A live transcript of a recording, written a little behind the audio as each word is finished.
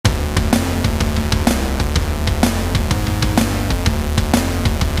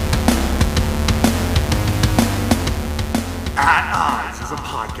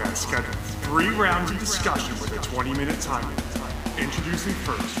3 rounds of discussion with a 20-minute time limit. Introducing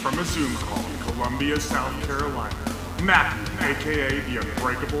first from a Zoom call in Columbia, South Carolina, Matthew, aka the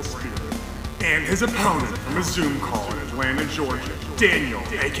Unbreakable Spirit. And his opponent from a Zoom call in Atlanta, Georgia, Daniel,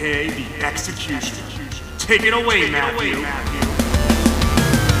 aka the Executioner. Take it away, Matthew.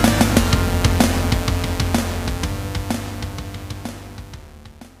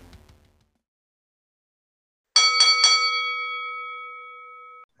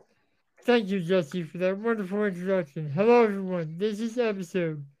 Thank you, Jesse, for that wonderful introduction. Hello, everyone. This is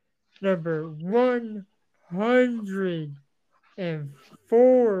episode number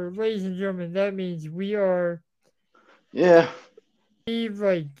 104, ladies and gentlemen. That means we are like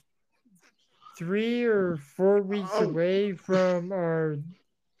 3 or 4 weeks away from our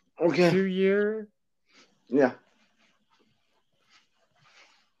 2-year. Yeah.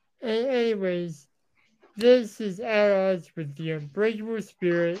 Anyways, this is At Odds with the Unbreakable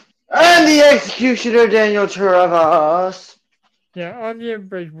Spirit. And the Executioner, Daniel Travis. Yeah, I'm the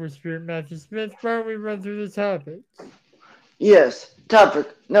Unbreakable Spirit, Matthew Smith. Why don't we run through the topics? Yes,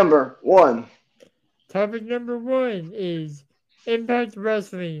 topic number 1. Topic number 1 is Impact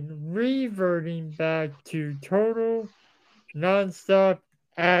Wrestling reverting back to total non-stop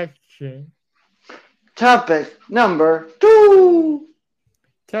action. Topic number 2.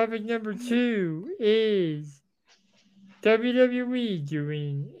 Topic number 2 is WWE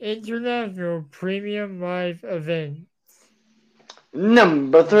doing international premium live events.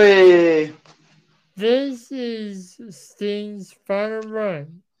 Number 3. This is Sting's final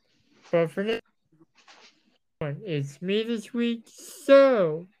run, but for now, it's me this week,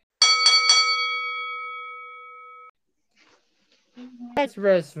 so Impact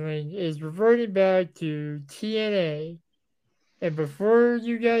Wrestling is reverting back to TNA. And before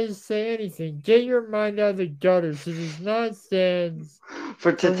you guys say anything, get your mind out of the gutter. So it does not stand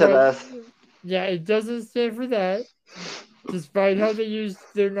for TNA. Yeah, it doesn't stand for that. Despite how they use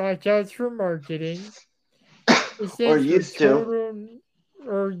their knockouts for marketing. It stands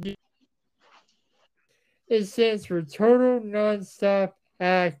It stands for total non-stop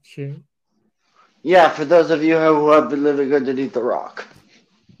action. Yeah, for those of you who have been living underneath the rock.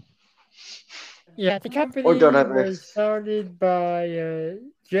 Yeah, the company was founded by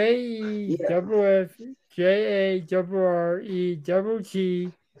JEWF,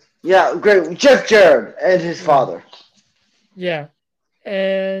 Yeah, great. Jeff Jarrett and his father. Yeah.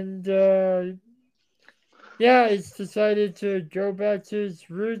 And, it's decided to go back to its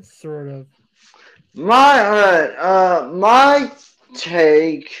roots, sort of. My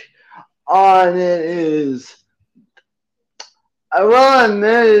take on it is, I will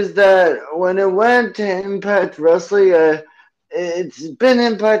admit, is that when it went to Impact Wrestling, it's been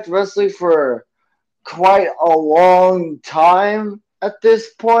Impact Wrestling for quite a long time at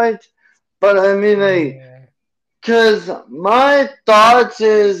this point. But I mean, because my thoughts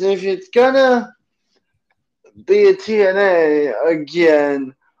is, if it's gonna be a TNA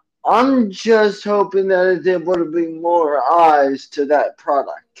again, I'm just hoping that it's able to bring more eyes to that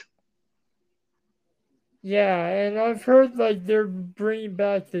product. Yeah, and I've heard, like, they're bringing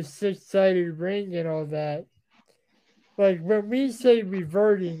back the 6-sided ring and all that. Like, when we say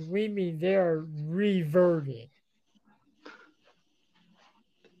reverting, we mean they are reverting.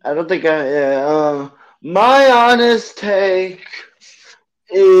 I don't think my honest take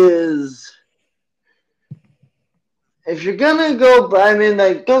is, if you're gonna go, I mean,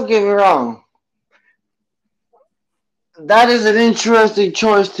 like, don't get me wrong, that is an interesting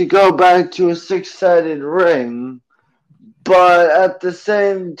choice to go back to a 6-sided ring, but at the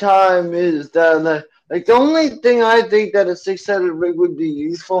same time is that, like, the only thing I think that a 6-sided ring would be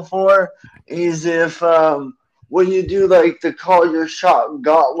useful for is if when you do, like, the Call Your Shot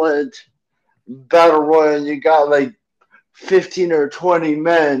Gauntlet Battle Royal, and you got, like, 15 or 20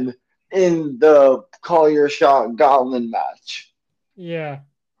 men in the Call Your Shot Gauntlet match. Yeah.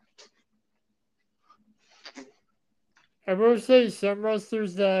 I will say some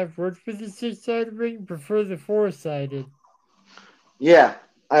wrestlers that have worked with the 6-sided ring prefer the 4-sided. Yeah,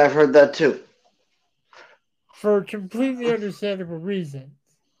 I have heard that too. For completely understandable reasons.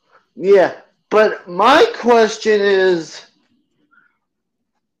 Yeah, but my question is,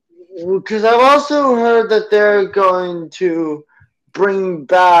 because I've also heard that they're going to bring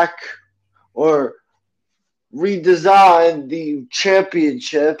back or redesign the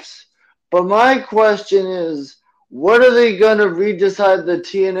championships, but my question is, what are they going to redesign the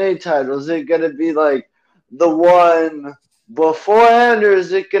TNA title? Is it going to be like the one beforehand, or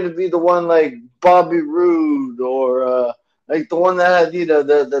is it going to be the one like Bobby Roode, or like the one that had,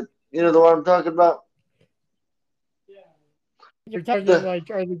 the one I'm talking about? You're talking like,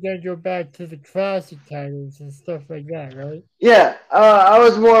 are they going to go back to the classic titles and stuff like that, right? Yeah, I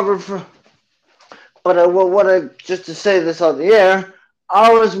was more refer. But just to say this on the air,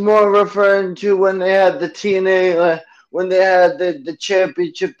 I was more referring to when they had the TNA, when they had the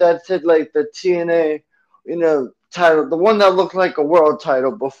championship that said like the TNA, title, the one that looked like a world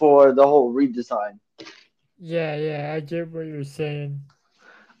title before the whole redesign. Yeah, I get what you're saying.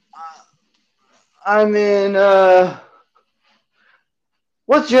 I mean,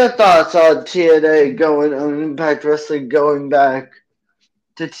 what's your thoughts on TNA on Impact Wrestling going back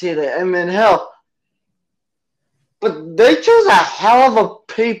to TNA? I mean, hell, but they chose a hell of a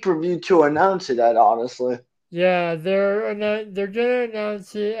pay-per-view to announce it at, honestly. Yeah, they're gonna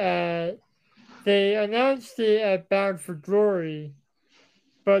announce it at. They announced it at Bound for Glory,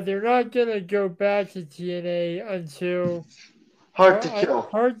 but they're not gonna go back to TNA until Hard to Kill.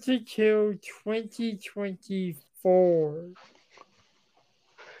 Hard to Kill 2024.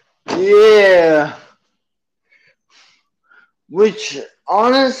 Yeah. Which,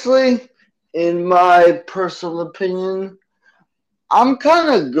 honestly, in my personal opinion, I'm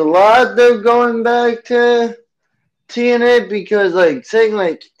kind of glad they're going back to TNA because, like, saying,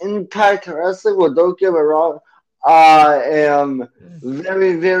 like, Impact Wrestling, well, don't get me wrong, I am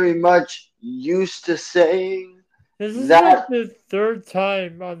very, very much used to saying this is that. like the third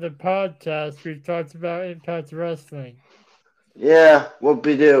time on the podcast we've talked about Impact Wrestling. Yeah, what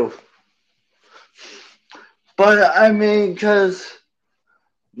we do. But, I mean, because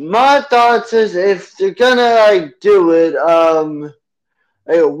my thoughts is if they're gonna, like, do it,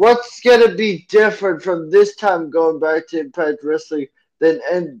 hey, what's gonna be different from this time going back to Impact Wrestling than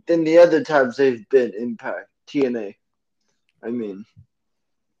the other times they've been Impact TNA? I mean,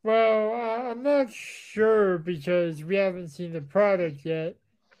 well, I'm not sure because we haven't seen the product yet.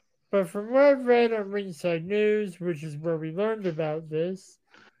 But from what I've read on Ringside News, which is where we learned about this,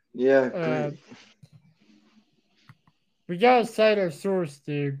 yeah, great. We gotta cite our source,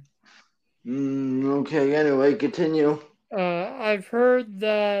 dude. Okay. Anyway, continue. I've heard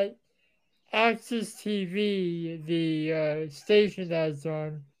that Access TV, the station that's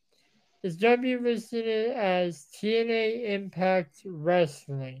on, is going to be listing it as TNA Impact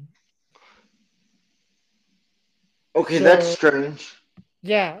Wrestling. Okay, so, that's strange.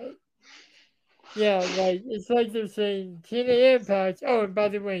 Yeah, like it's like they're saying TNA Impact. Oh, and by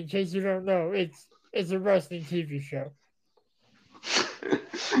the way, in case you don't know, it's a wrestling TV show.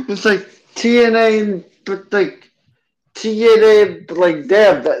 It's like TNA, but like TNA, but like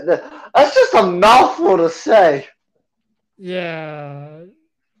damn, that's just a mouthful to say. Yeah.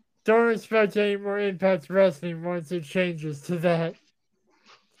 Don't expect any more Impact Wrestling once it changes to that.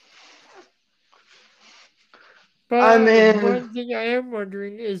 But I mean, one thing I am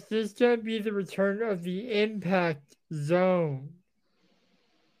wondering is this going to be the return of the Impact Zone?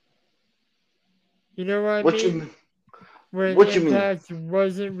 You know what I mean? When Impact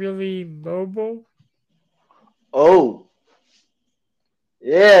wasn't really mobile? Oh.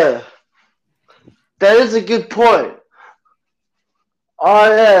 Yeah. That is a good point.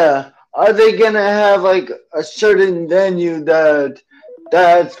 Oh, yeah. Are they going to have like a certain venue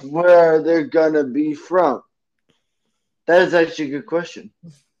that's where they're going to be from? That is actually a good question.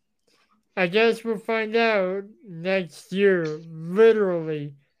 I guess we'll find out next year,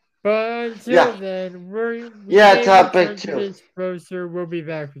 literally. But until then, we're topic 2. Closer. We'll be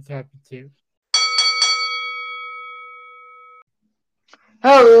back with topic 2.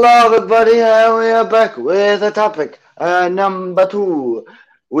 Hello, everybody. We are back with a topic number 2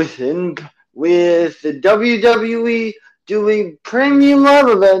 with the WWE doing premium live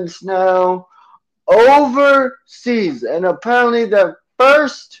events now overseas, and apparently the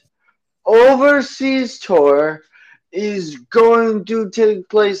first overseas tour is going to take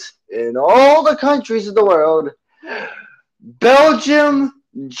place in all the countries of the world. Belgium,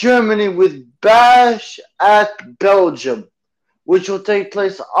 Germany with Bash at Belgium, which will take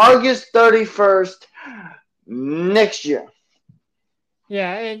place August 31st next year.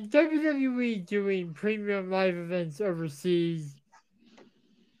 Yeah, and WWE doing premium live events overseas,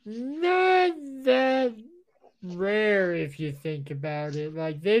 not that rare if you think about it.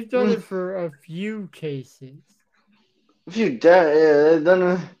 Like, they've done it for a few cases. They've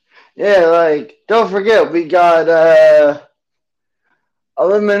done it. Like, don't forget, we got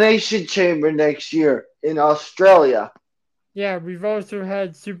Elimination Chamber next year in Australia. Yeah, we've also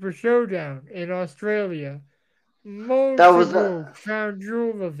had Super Showdown in Australia. Multiple Crown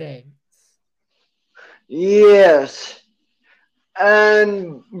Jewel events. Yes.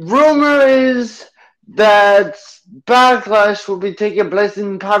 And rumor is that Backlash will be taking place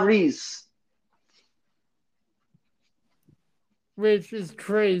in Paris. which is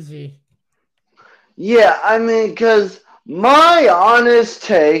crazy. Yeah, I mean, because my honest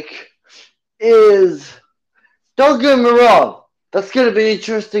take is, don't get me wrong, that's going to be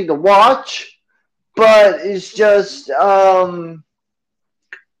interesting to watch, but it's just, and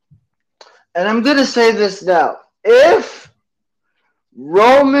I'm going to say this now. If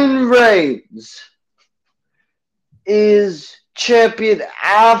Roman Reigns is champion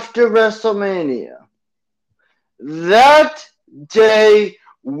after WrestleMania, that day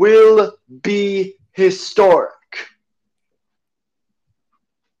will be historic.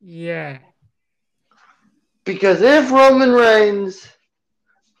 Yeah. Because if Roman Reigns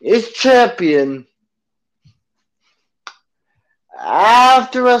is champion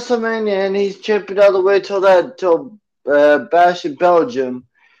after WrestleMania and he's champion all the way till Bash in Belgium,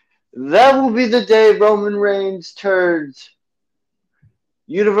 that will be the day Roman Reigns turns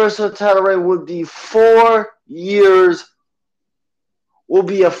Universal title reign would be 4 years, will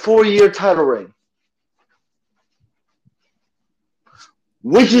be a 4-year title reign.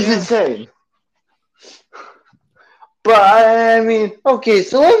 Which is insane. But I mean, okay,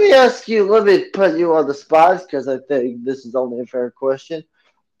 so let me put you on the spot because I think this is only a fair question.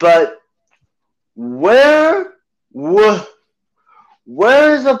 But where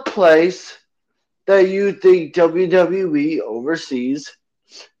is a place that you think WWE overseas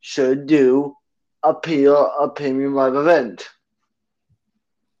should do a premium live event?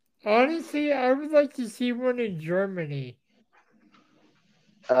 Honestly, I would like to see one in Germany.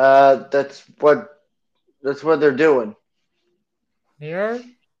 That's what they're doing. They are?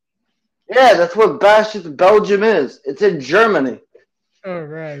 Yeah, that's what Bash in Belgium is. It's in Germany. Oh,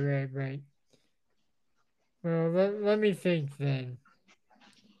 right. Well, let me think then.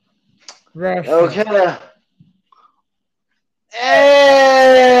 Russia. Okay.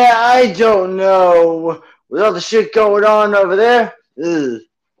 I don't know. With all the shit going on over there. Ugh.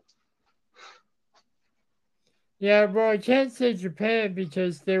 Yeah, well, I can't say Japan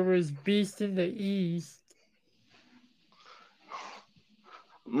because there was Beast in the East.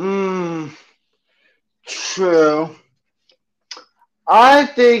 True. I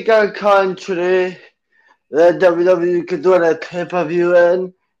think a country that WWE could do a pay-per-view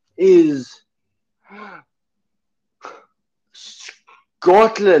in is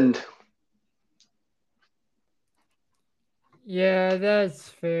Scotland. Yeah, that's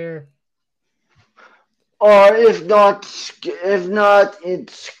fair. Or if not in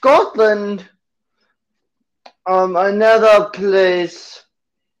Scotland, another place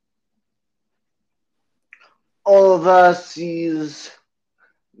overseas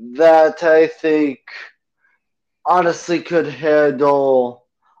that I think honestly could handle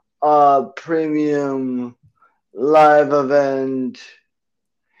a premium live event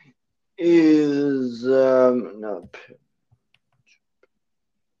is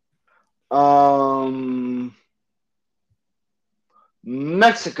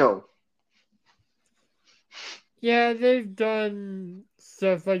Mexico. Yeah, they've done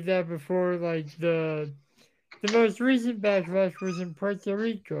stuff like that before. Like the most recent backlash was in Puerto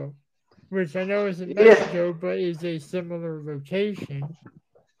Rico, which I know isn't Mexico, but is a similar location.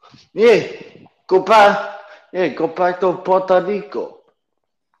 Go back to Puerto Rico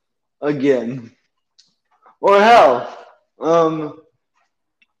again. Or hell,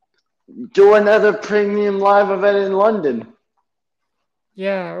 do another premium live event in London.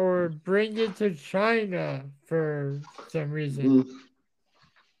 Yeah, or bring it to China for some reason.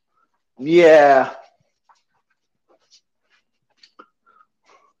 Yeah.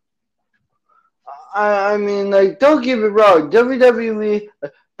 I mean, like, don't get me wrong, WWE.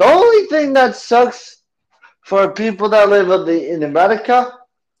 The only thing that sucks for people that live in America,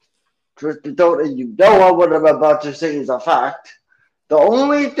 you know what I'm about to say is a fact. The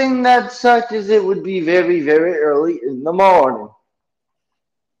only thing that sucks is it would be very, very early in the morning.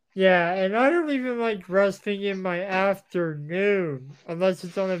 Yeah, and I don't even like wrestling in my afternoon unless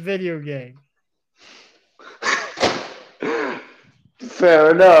it's on a video game.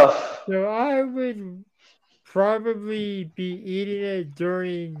 Fair enough. So I would probably be eating it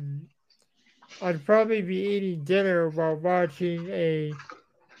during. I'd probably be eating dinner while watching a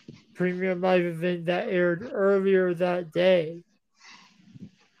premium live event that aired earlier that day.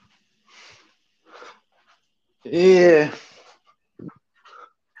 Yeah.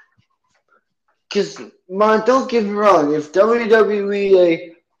 Because, man, don't get me wrong, if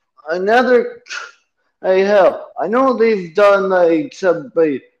WWE, hell, I know they've done like some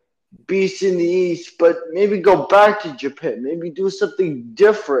Beast in the East, but maybe go back to Japan, maybe do something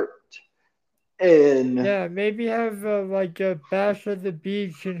different. And yeah, maybe have like a bash at the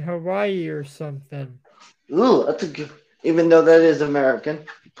beach in Hawaii or something. Ooh, even though that is American.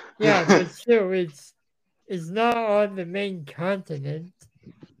 Yeah, but still, it's not on the main continent.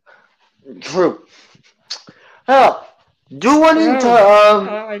 True. Hell, do one into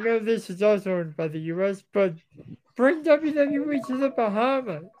I know this is also owned by the U.S., but bring WWE to the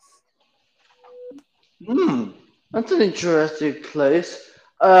Bahamas. That's an interesting place.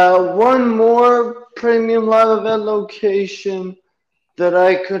 One more premium live event location that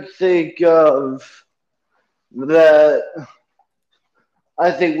I could think of that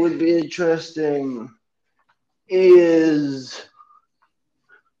I think would be interesting is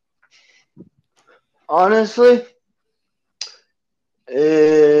honestly,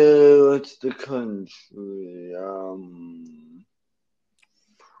 what's the country?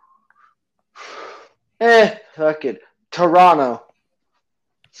 Fuck it, Toronto.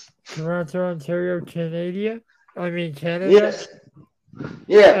 Toronto, Ontario, Canada. Yes,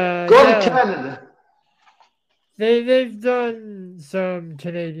 yeah. Go to Yeah, Canada. they've done some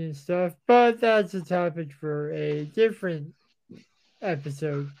Canadian stuff, but that's a topic for a different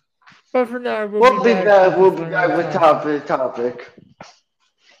episode. But for now, we'll be back We'll with be the back final with topic.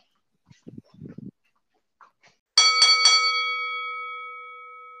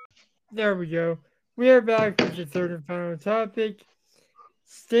 There we go. We are back with the third and final topic.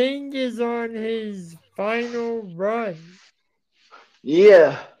 Sting is on his final run.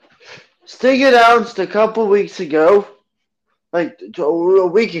 Yeah. Sting announced a couple weeks ago, like a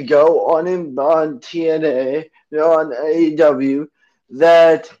week ago, on TNA, on AEW,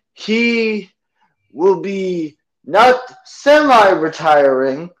 that he will be not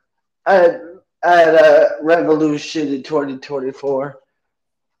semi-retiring at Revolution in 2024.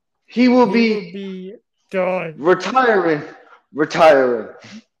 He will be done. Retiring.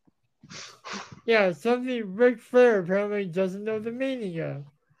 Yeah, something Ric Flair apparently doesn't know the meaning of.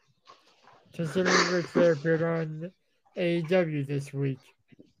 Considering Ric Flair appeared on AEW this week.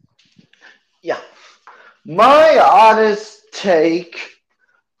 Yeah. My honest take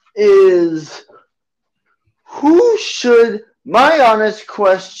is my honest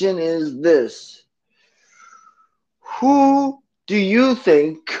question is this. Who do you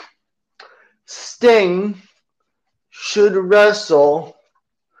think Sting should wrestle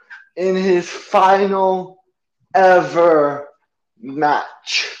in his final ever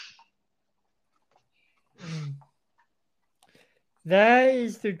match? That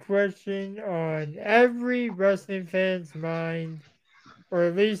is the question on every wrestling fan's mind, or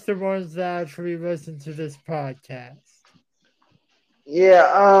at least the ones that actually listen to this podcast.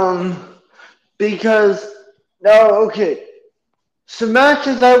 Yeah, because okay. Some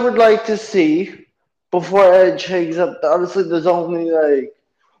matches I would like to see before Edge hangs up. Honestly, there's only like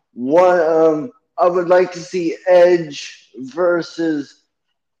one. I would like to see Edge versus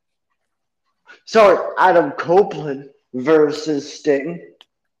Adam Copeland versus Sting.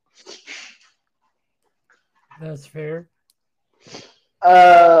 That's fair.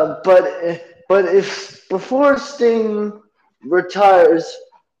 But if before Sting retires,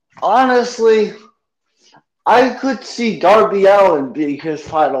 honestly, I could see Darby Allin being his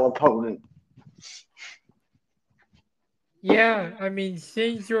final opponent. Yeah, I mean,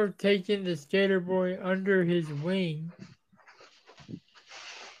 Sting's sort of taking the Skater Boy under his wing.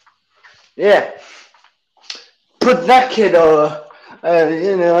 Yeah. Put that kid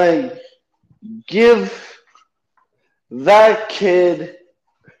give that kid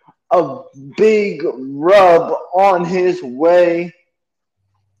a big rub on his way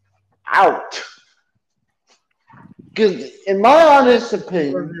out. Because in my honest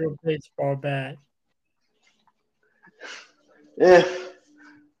opinion, baseball bat. Yeah.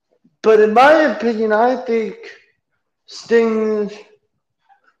 But in my opinion, I think Sting,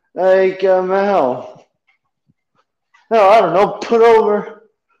 hell, I don't know, put over.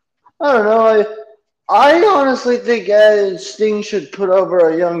 I don't know. I honestly think Sting should put over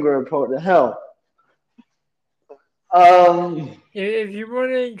a younger opponent. Hell. If you want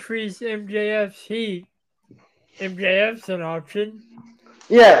to increase MJF's heat, MJF's an option.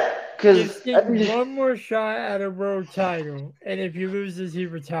 Yeah, because one more shot at a world title, and if he loses, he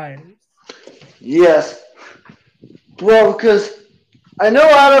retires. Yes. Well, because I know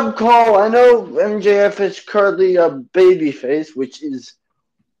Adam Cole, I know MJF is currently a babyface, which is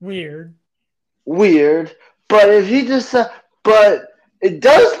weird. But if he just, but it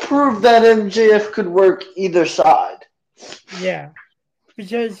does prove that MJF could work either side. Yeah,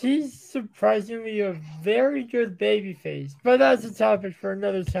 because he's surprisingly a very good babyface, but that's a topic for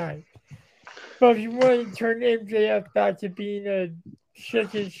another time. But if you want to turn MJF back to being a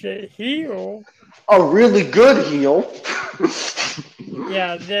chicken shit heel, a really good heel,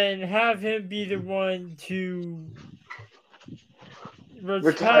 yeah, then have him be the one to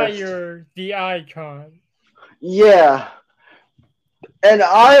retire the icon. Yeah. And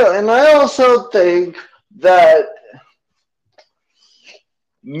I also think that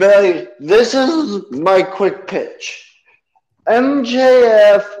this is my quick pitch.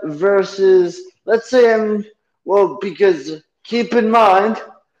 MJF versus, let's say, because keep in mind,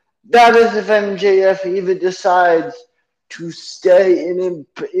 that is if MJF even decides to stay in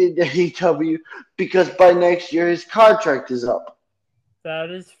AEW, because by next year his contract is up. That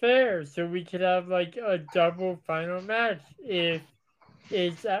is fair. So we could have like a double final match if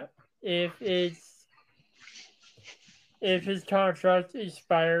his contract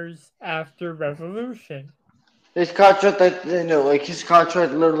expires after Revolution. His contract, his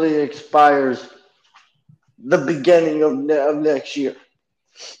contract literally expires the beginning of next year.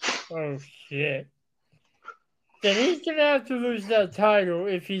 Oh shit! Then he's gonna have to lose that title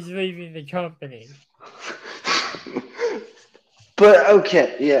if he's leaving the company. But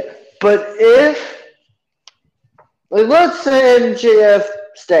okay, yeah. But if, let's say MJF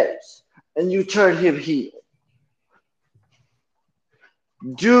stays and you turn him heel,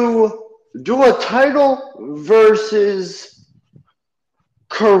 do a title versus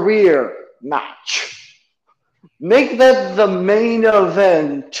career match. Make that the main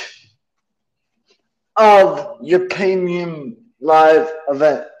event of your premium live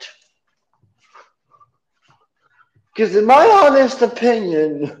event. Because in my honest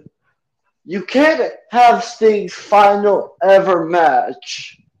opinion, you can't have Sting's final ever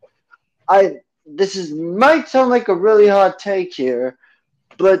match. Might sound like a really hot take here,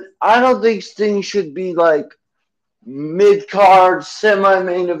 but I don't think Sting should be like mid-card,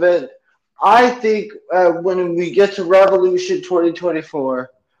 semi-main event. I think when we get to Revolution 2024,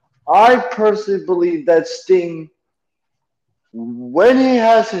 I personally believe that Sting, when he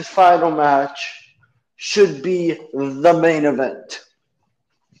has his final match, should be the main event.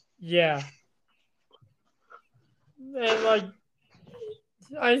 Yeah. And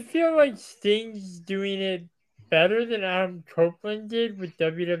I feel like Sting's doing it better than Adam Copeland did with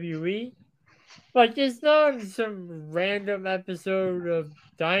WWE. It's not some random episode of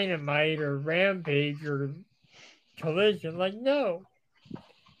Dynamite or Rampage or Collision. No.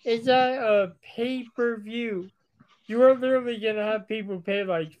 It's at a pay-per-view. You are literally going to have people pay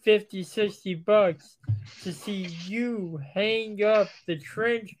 $50, $60 to see you hang up the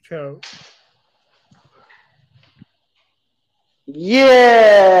trench coat.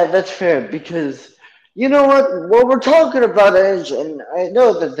 Yeah, that's fair, because you know what we're talking about is, and I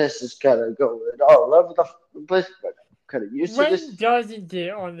know that this is gonna go all over the place, but I'm kind of used to this. When doesn't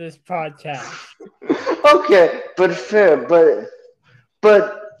it on this podcast? Okay, but fair, but all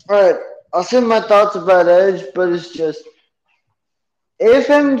right. I'll say my thoughts about Edge, but it's just, if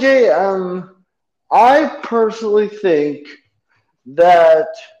MJ, I personally think that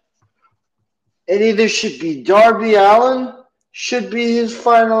it either should be Darby Allin should be his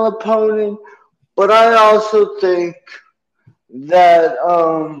final opponent, but I also think that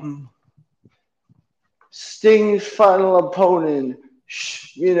Sting's final opponent,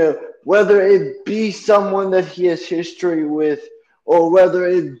 whether it be someone that he has history with or whether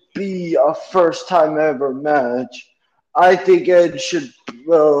it be a first time ever match, I think Edge should,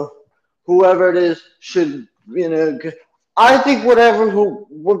 whoever it is should, I think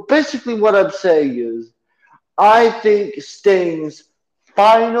basically what I'm saying is, I think Sting's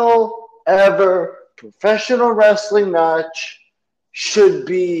final ever professional wrestling match should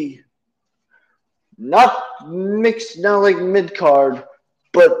be not mixed, not like mid-card,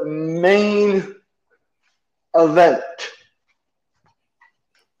 but main event.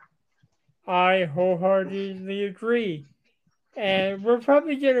 I wholeheartedly agree. And we're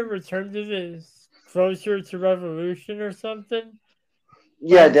probably going to return to this closer to Revolution or something.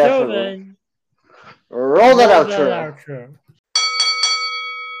 Yeah, definitely. Then, roll that outro.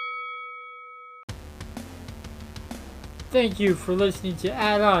 Thank you for listening to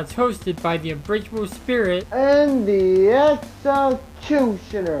At Odds, hosted by the Unbreakable Spirit and the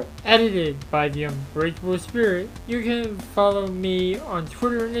Executioner, edited by the Unbreakable Spirit. You can follow me on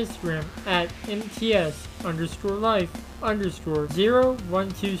Twitter and Instagram at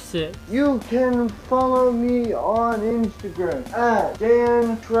MTS_life_0126. You can follow me on Instagram at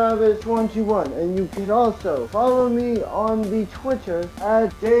DanTravis21, and you can also follow me on the Twitter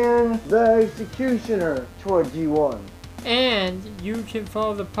at DanTheExecutioner21. And you can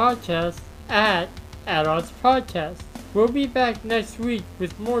follow the podcast at Odds Podcast. We'll be back next week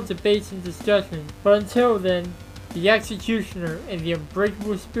with more debates and discussions. But until then, the Executioner and the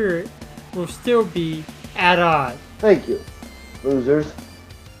Unbreakable Spirit will still be at odds. Thank you, losers.